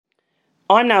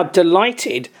I'm now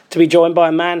delighted to be joined by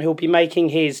a man who'll be making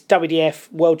his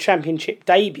WDF World Championship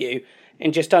debut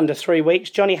in just under 3 weeks,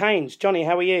 Johnny Haynes. Johnny,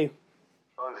 how are you?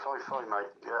 I'm fine, mate.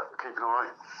 Yeah, keeping all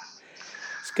right.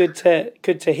 It's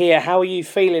good to hear. How are you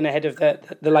feeling ahead of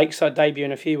the Lakeside debut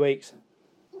in a few weeks?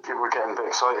 We're getting a bit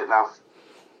excited now.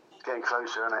 It's getting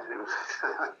closer, isn't it?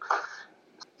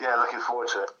 Yeah, looking forward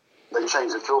to it. They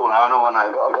changed the tour now.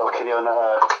 I've got a kid on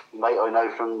mate I know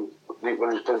from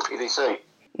when he was doing PDC.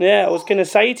 Yeah, I was going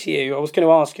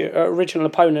to ask your original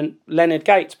opponent, Leonard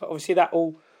Gates, but obviously that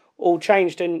all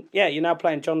changed, and yeah, you're now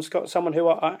playing John Scott, someone who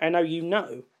I know you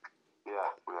know. Yeah,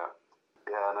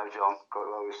 I know John.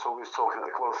 We was talking at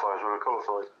the qualifiers when we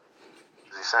qualified.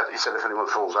 He said if anyone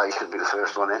falls out, he could be the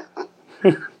first one in.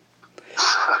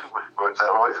 So it worked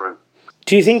out right for him.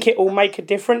 Do you think it will make a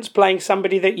difference playing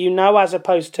somebody that you know as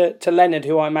opposed to Leonard,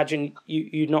 who I imagine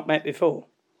you'd not met before?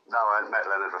 No, I hadn't met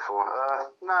Leonard before.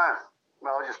 No,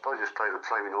 I just play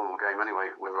my normal game anyway,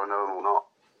 whether I know him or not.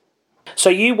 So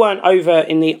you weren't over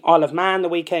in the Isle of Man the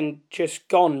weekend just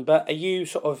gone, but are you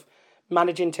sort of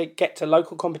managing to get to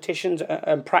local competitions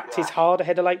and practice hard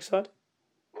ahead of Lakeside?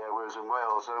 Yeah, we was in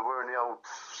Wales. We're in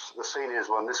the seniors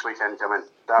one this weekend coming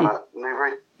down at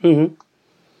Newbury. Mm-hmm.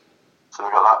 So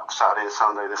we've got that Saturday and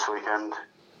Sunday this weekend.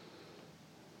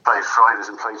 Play Fridays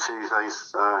and play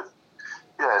Tuesdays.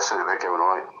 Yeah, so we're going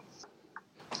all right.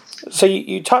 So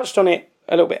you touched on it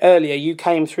a little bit earlier. You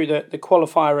came through the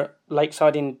qualifier at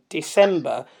Lakeside in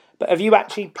December, but have you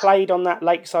actually played on that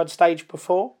Lakeside stage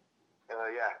before? Yeah.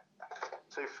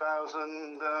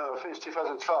 I think it's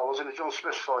 2012. I was in the John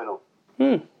Smith final.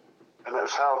 Hmm. And it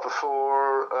was held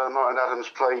before Martin Adams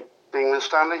played England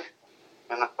Stanley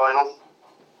in the final.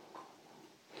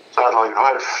 So I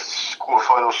had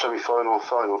quarter-final, semi-final,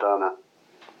 final down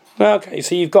there. Okay,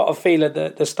 so you've got a feel of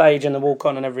the stage and the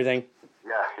walk-on and everything.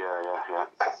 Yeah.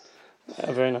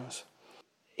 Very nice.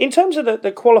 In terms of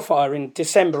the qualifier in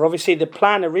December, obviously the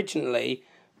plan originally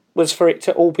was for it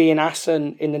to all be in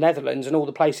Assen in the Netherlands and all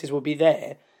the places would be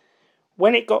there.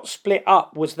 When it got split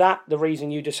up, was that the reason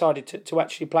you decided to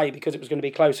actually play, because it was going to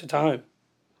be closer to home?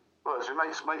 Well, as your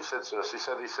mate said to us, he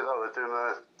said, oh,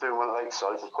 they're doing one at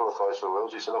Lakeside to qualify for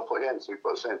Worlds. He said, I'll put you in, so he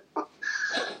put us in.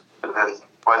 And then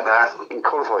went there and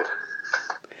qualified.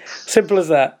 Simple as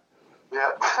that.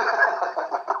 Yeah.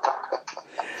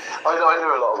 I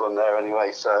knew a lot of them there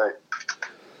anyway, so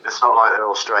it's not like they're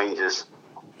all strangers.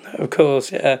 Of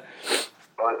course, yeah.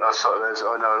 I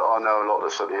know a lot of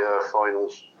the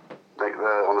finals.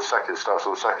 On the second, starts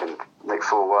on the second. Nick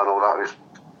 4-1, all that, who's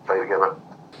played together.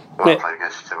 I played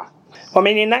against each other. I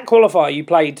mean, in that qualifier, you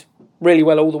played really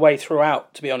well all the way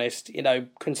throughout, to be honest. You know,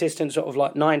 consistent sort of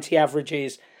like 90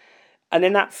 averages. And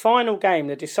then that final game,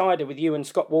 the decider with you and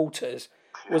Scott Walters,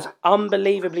 was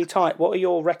unbelievably tight. What are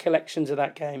your recollections of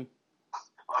that game?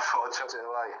 I thought I took it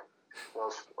away.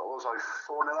 Was I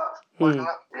 4-0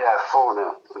 up? Yeah,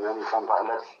 4-0. And then he came back and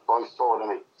led by 4,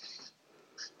 didn't he?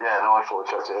 Yeah, no, I thought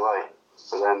I chucked it away.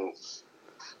 But then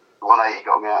 180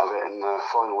 got me out of it in the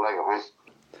final leg, I think.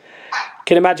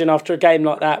 Can imagine after a game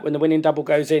like that, when the winning double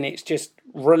goes in, it's just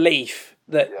relief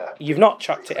that you've not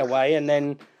chucked it away, and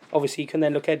then obviously you can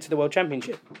then look ahead to the World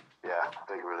Championship. Yeah,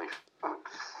 big relief.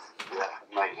 Yeah,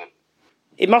 amazing.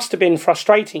 It must have been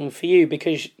frustrating for you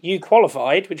because you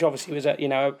qualified, which obviously was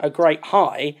a great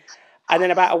high, and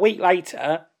then about a week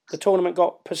later, the tournament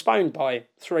got postponed by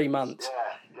 3 months.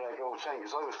 Yeah, it all changed,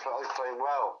 because I was playing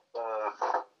well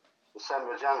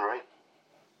December, January.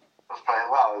 I was playing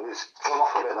well, and it's gone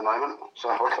off a bit at the moment, so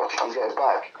I've got to try and get it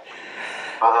back.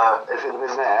 But if it had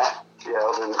been there,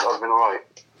 I'd been all right.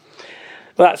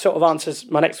 Well, that sort of answers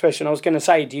my next question. I was going to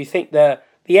say, do you think the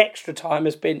extra time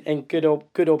has been good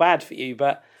or bad for you?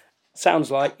 But sounds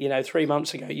like 3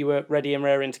 months ago you were ready and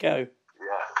raring to go.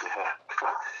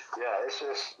 Yeah.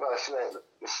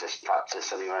 It's just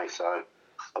practice anyway. So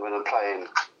I'm playing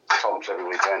comps every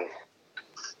weekend.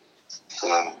 So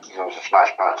it's a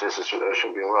smash practice. It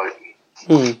should be all right.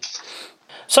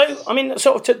 So I mean,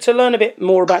 sort of to learn a bit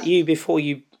more about you before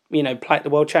you play at the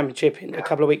World Championship in a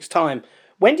couple of weeks' time.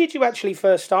 When did you actually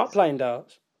first start playing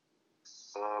darts?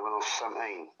 When I was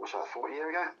 17. Was that 40 years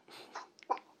ago?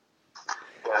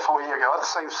 Yeah, 40 years ago. I had the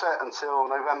same set until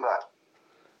November.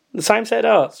 The same set of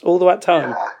darts all the way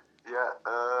time? Yeah.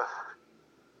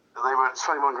 They were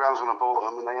 21 grams when I bought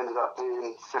them, and they ended up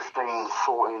being 15,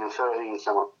 14 and 13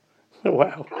 something. Oh,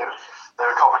 wow. They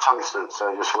were copper tungsten,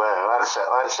 so just wear. I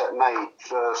had a set made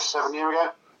 7 years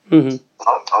ago. Mm-hmm.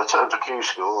 I took them to Q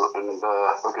school, and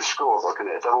I could score, but I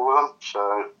couldn't hit a double with them, so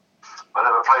I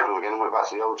never played with them again. Went back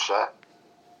to the old set,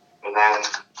 and then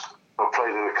I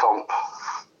played in a comp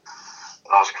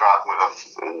I was crap with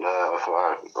them, and I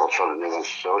thought I'll try the new ones.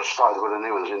 So I started with the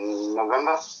new ones in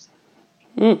November.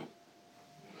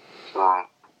 So,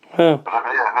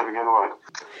 yeah, never get away.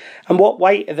 And what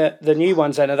weight are the new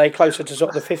ones then? Are they closer to sort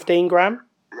of the 15 gram?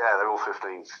 Yeah, they're all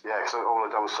 15s. Yeah, because all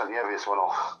I've done was send the heaviest one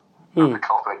off. The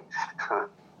copy.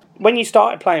 When you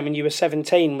started playing when you were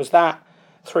 17, was that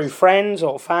through friends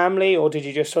or family, or did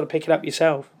you just sort of pick it up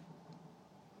yourself?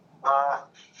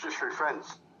 Just through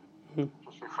friends. Just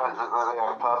through friends. They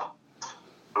had a pub.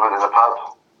 We went to the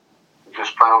pub.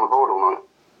 Just playing on the board all night.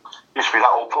 Used to be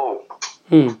that old pool.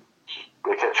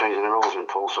 They kept changing the rules in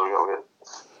pool, so we got a bit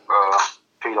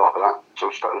peed off of that. So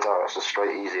we stuck with that. That's a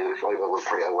straight easy, and it's like that with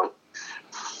 301.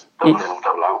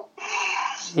 Double out.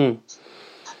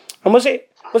 And was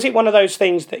it one of those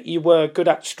things that you were good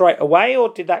at straight away, or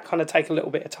did that kind of take a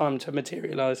little bit of time to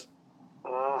materialise?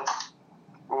 We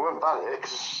weren't bad at it,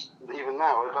 because even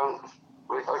now I can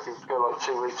go like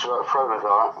 2 weeks without throwing a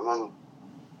dart and then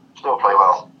still play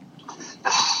well.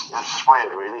 It's just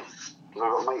weird, really, because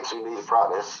I've got mates who need to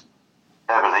practice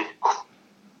heavily,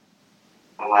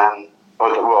 and then I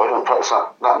don't practice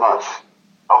that much.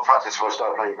 I'll practice when I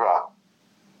start playing crap,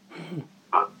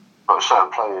 but I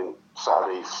start playing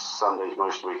Saturdays, Sundays,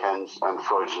 most weekends, and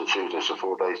Fridays and Tuesdays, so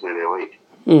 4 days nearly a week.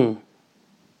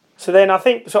 So then I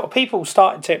think sort of people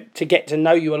started to get to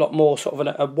know you a lot more, sort of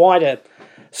on a wider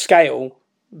scale,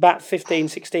 about 15,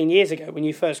 16 years ago when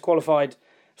you first qualified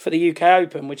for the UK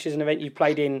Open, which is an event you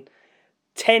played in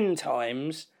 10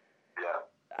 times. Yeah.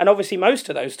 And obviously most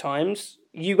of those times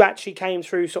you actually came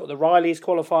through sort of the Riley's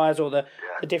qualifiers or the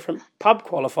different pub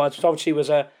qualifiers, which obviously was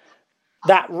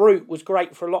that route was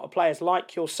great for a lot of players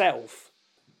like yourself.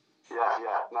 They're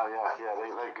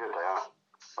good, they are.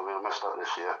 I mean, I messed up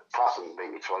this year. Classen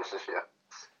beat me twice this year.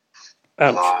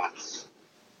 But other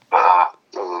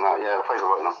than that, I played all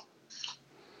right enough.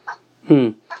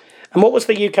 And what was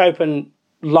the UK Open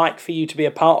like for you to be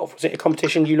a part of? Was it a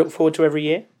competition you look forward to every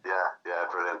year? Yeah,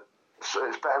 brilliant. So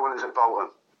it's better when it's at Bolton.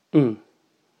 I mean,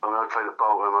 I played at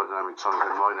Bolton, I don't know how many times in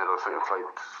Minehead. I think I played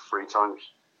 3 times.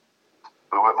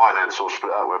 But at Minehead, it's all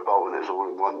split out, where Bolton is all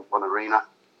in one arena.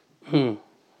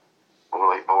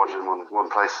 All 8 boards in one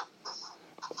place.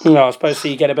 No, I suppose so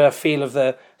you get a better feel of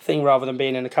the thing rather than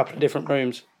being in a couple of different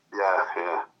rooms.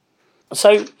 Yeah.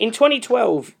 So in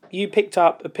 2012, you picked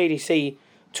up a PDC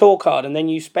tour card, and then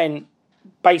you spent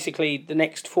basically the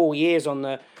next 4 years on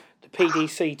the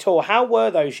PDC tour. How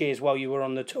were those years while you were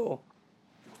on the tour?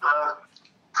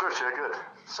 First year, good.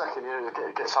 Second year,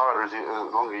 it gets harder as the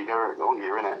longer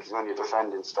you're in it, because then you're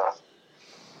defending stuff.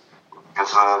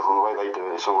 Because the way they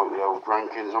do it, it's all like the old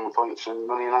rankings on the points and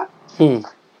money and that.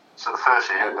 So the first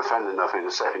year you're defending nothing,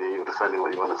 the second year you're defending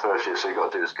what you won the first year, so you've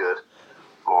got to do as good,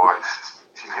 or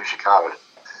you lose your card.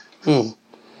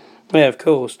 Yeah, of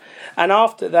course. And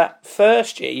after that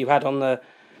first year you had on the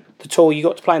tour, you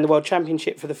got to play in the World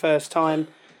Championship for the first time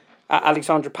at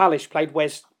Alexandra Palace, played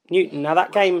Wes Newton. Now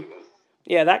that game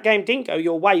didn't go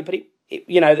your way, but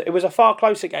it was a far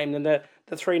closer game than the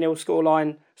 3-0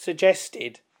 scoreline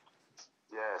suggested.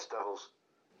 Yeah, it's doubles.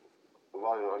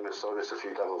 Well, I missed a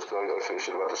few doubles because I got to finish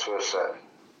it about this first set.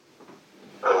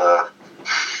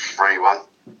 3-1.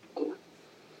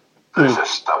 It's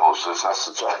just doubles, that's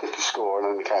the try. If you score and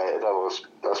then you can't hit a doubles,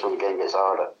 that's when the game gets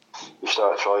harder. You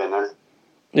start trying then.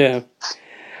 Yeah.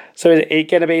 So is it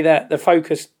going to be the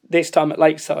focus this time at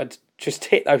Lakeside, just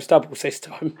hit those doubles this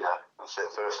time? Yeah, that's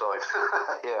it, first time.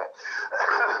 Yeah.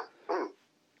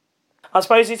 I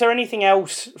suppose, is there anything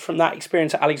else from that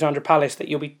experience at Alexandra Palace that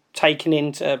you'll be taking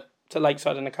into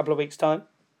Lakeside in a couple of weeks' time?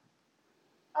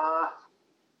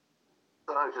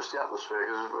 No, just the atmosphere,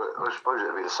 because I suppose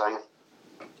it'll be the same.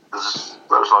 There was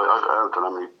like, I don't know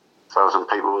how many thousand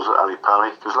people was at Ali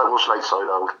Pally, because what's Lakeside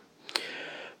old?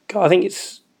 God, I think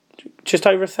it's just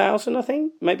over 1,000, I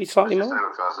think, maybe slightly more. Just over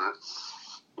 1,000.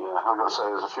 Yeah, I've got to say,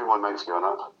 there's a few of my mates going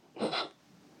up.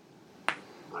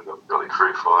 I've got a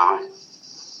crew for me.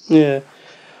 Yeah.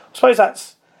 I suppose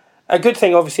that's a good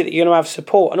thing, obviously, that you're going to have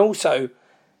support. And also,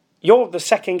 you're the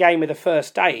second game of the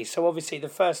first day. So, obviously, the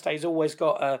first day's always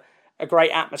got a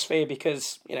great atmosphere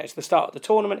because, it's the start of the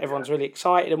tournament. Everyone's really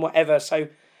excited and whatever. So,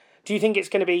 do you think it's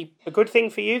going to be a good thing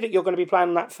for you that you're going to be playing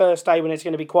on that first day when it's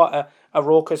going to be quite a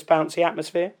raucous, bouncy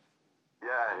atmosphere?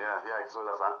 Yeah, because I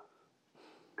love that.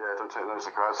 Yeah, don't take those to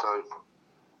the crowd. So,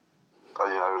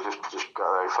 just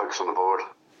go there, focus on the board.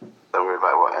 Don't worry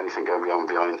about anything going beyond and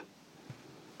behind.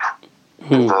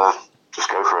 And just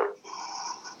go for it.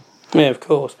 Yeah, of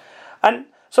course. And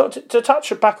so to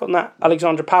touch back on that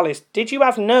Alexandra Palace, did you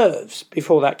have nerves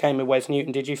before that game with Wes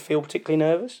Newton? Did you feel particularly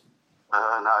nervous?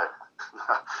 No.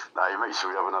 No, you make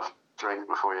sure you have enough drink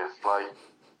before you play.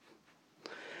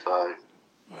 So,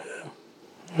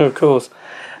 Of course.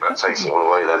 That takes it all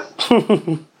away then.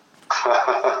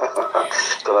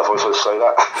 Don't know if I was supposed to say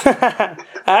that.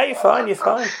 Hey, you're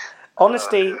fine.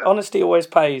 Honesty always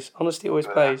pays. Honesty always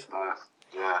pays.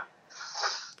 Yeah.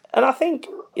 And I think,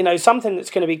 something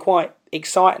that's going to be quite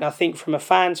exciting, I think, from a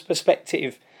fan's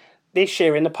perspective this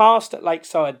year. In the past at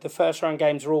Lakeside, the first round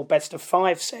games are all best of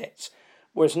 5 sets,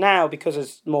 whereas now, because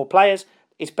there's more players,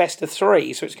 it's best of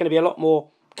 3, so it's going to be a lot more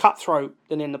cutthroat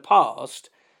than in the past.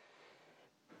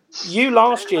 You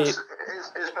last year... It's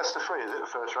best of 3, is it, the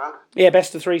first round? Yeah,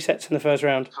 best of 3 sets in the first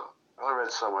round. I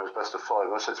read somewhere it was best of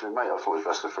 5. I said to my mate, I thought it was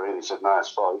best of 3, and he said, no, it's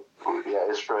 5. Yeah,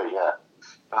 it's 3, yeah.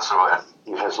 That's all right.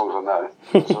 Yeah, as long as I know.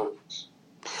 So,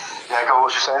 yeah, go on,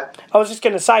 what you saying? I was just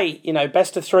going to say,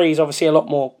 best of 3 is obviously a lot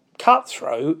more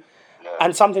cutthroat,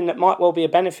 and something that might well be a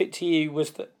benefit to you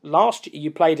was that last year you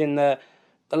played in the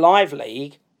Live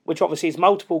League, which obviously is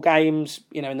multiple games,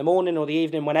 in the morning or the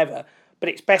evening, whenever, but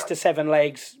it's best of 7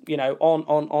 legs, on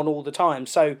all the time.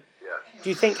 So do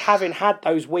you think having had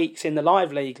those weeks in the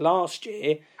Live League last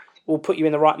year will put you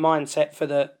in the right mindset for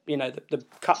the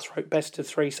cutthroat best of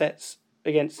 3 sets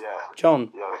against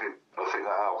John? Yeah, I think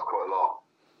that helps quite a lot.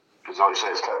 Because like you say,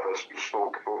 it's kept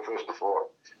first to 4,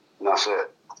 and that's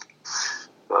it.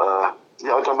 I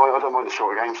don't mind the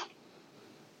shorter games.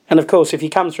 And of course, if you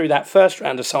come through that first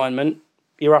round assignment,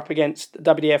 you're up against the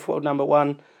WDF world number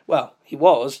 1. Well, he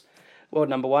was world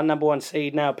number 1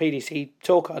 seed, now PDC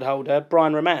tour card holder,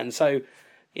 Brian Roman. So,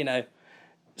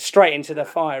 straight into the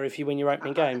fire if you win your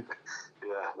opening game.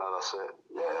 Yeah, no, that's it.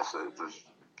 Yeah, that's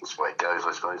the way it goes,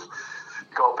 I suppose.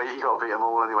 You got to beat them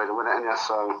all anyway to win it, and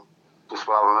so just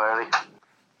well them early.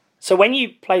 So when you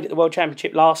played at the World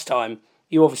Championship last time,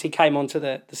 you obviously came onto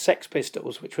the Sex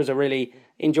Pistols, which was a really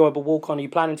enjoyable walk-on. Are you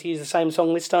planning to use the same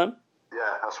song this time?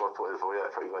 Yeah, that's what I put in for,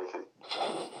 pretty vacant.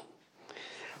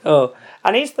 Oh,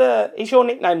 and is your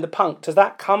nickname the Punk? Does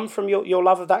that come from your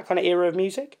love of that kind of era of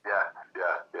music? Yeah,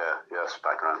 it's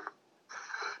background.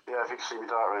 Yeah, if you can see my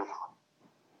dark room,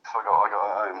 I got it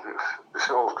at home. It's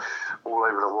all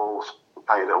over the walls,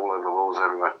 painted it all over the walls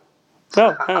everywhere.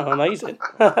 Oh, amazing.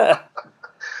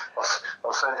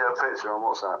 I'll send you a picture on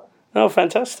WhatsApp. Oh,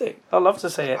 fantastic. I'd love to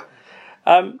see it.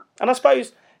 And I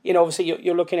suppose, obviously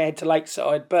you're looking ahead to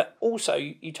Lakeside, but also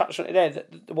you touched on it there,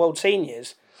 the World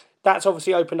Seniors. That's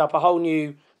obviously opened up a whole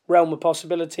new realm of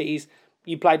possibilities.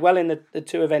 You played well in the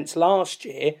 2 events last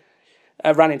year,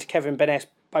 ran into Kevin Benes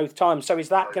both times. So is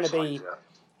that going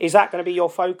to be your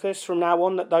focus from now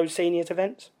on, those seniors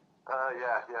events?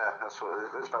 Yeah. That's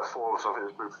what there's about 4 of us. I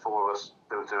think there's 4 of us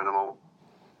that were doing them all.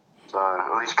 So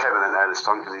at least Kevin in there this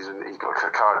time because he's got a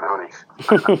card now, hasn't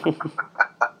he?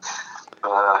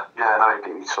 No, he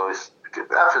beat me twice. It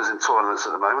happens in tournaments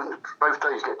at the moment. Both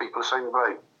days get people the same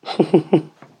break.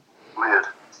 Weird.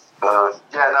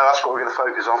 That's what we're going to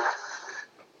focus on.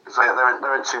 Because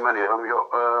there ain't too many of them. We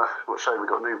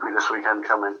got Newbury this weekend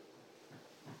coming.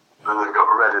 And then we've got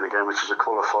Reading again, which is a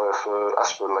qualifier for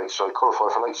Lakeside.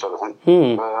 Qualifier for Lakeside, I think.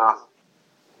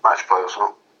 Match play or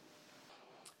something.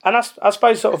 And I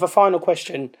suppose sort of a final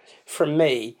question from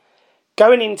me.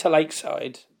 Going into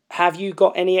Lakeside, have you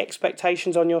got any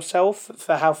expectations on yourself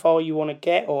for how far you want to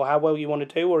get or how well you want to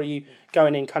do, or are you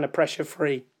going in kind of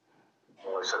pressure-free?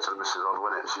 I said to the missus I'd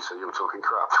win it, and she said you were talking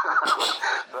crap.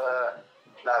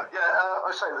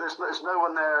 I say there's no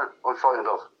one there I'm frightened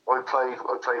of. I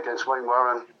play against Wayne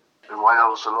Warren in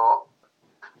Wales a lot.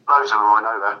 Loads of them I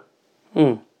know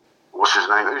though. What's his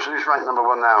name? Who's ranked number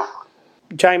 1 now?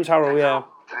 James Hurrell, yeah.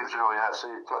 James Hurrell, yeah. So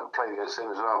you played against him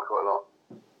as well quite a lot.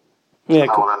 Yeah,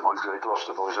 cool. Them ones, the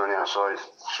Gloucester boys are only outside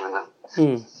Swindon.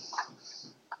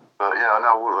 But yeah, I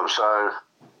know all of them. So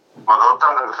I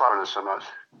don't know the foreigners so much.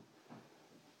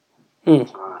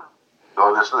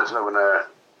 There's no one there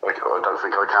I don't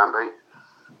think I can beat.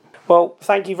 Well,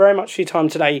 thank you very much for your time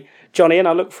today, Johnny, and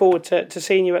I look forward to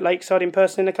seeing you at Lakeside in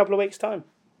person in a couple of weeks' time.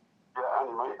 Yeah,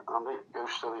 Andy, mate. Andy, go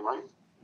steady, mate.